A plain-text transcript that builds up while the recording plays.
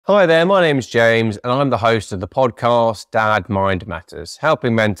Hi there, my name's James and I'm the host of the podcast Dad Mind Matters,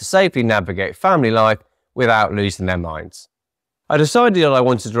 helping men to safely navigate family life without losing their minds. I decided that I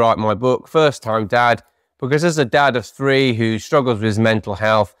wanted to write my book, First Time Dad, because as a dad of 3 who struggles with his mental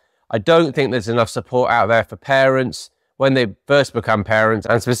health, I don't think there's enough support out there for parents when they first become parents,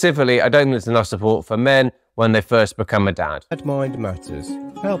 and specifically, I don't think there's enough support for men when they first become a dad. Dad Mind Matters,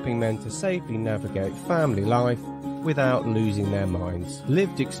 helping men to safely navigate family life without losing their minds.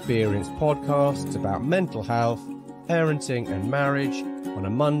 Lived experience podcasts about mental health, parenting and marriage on a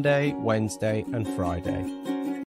Monday, Wednesday and Friday.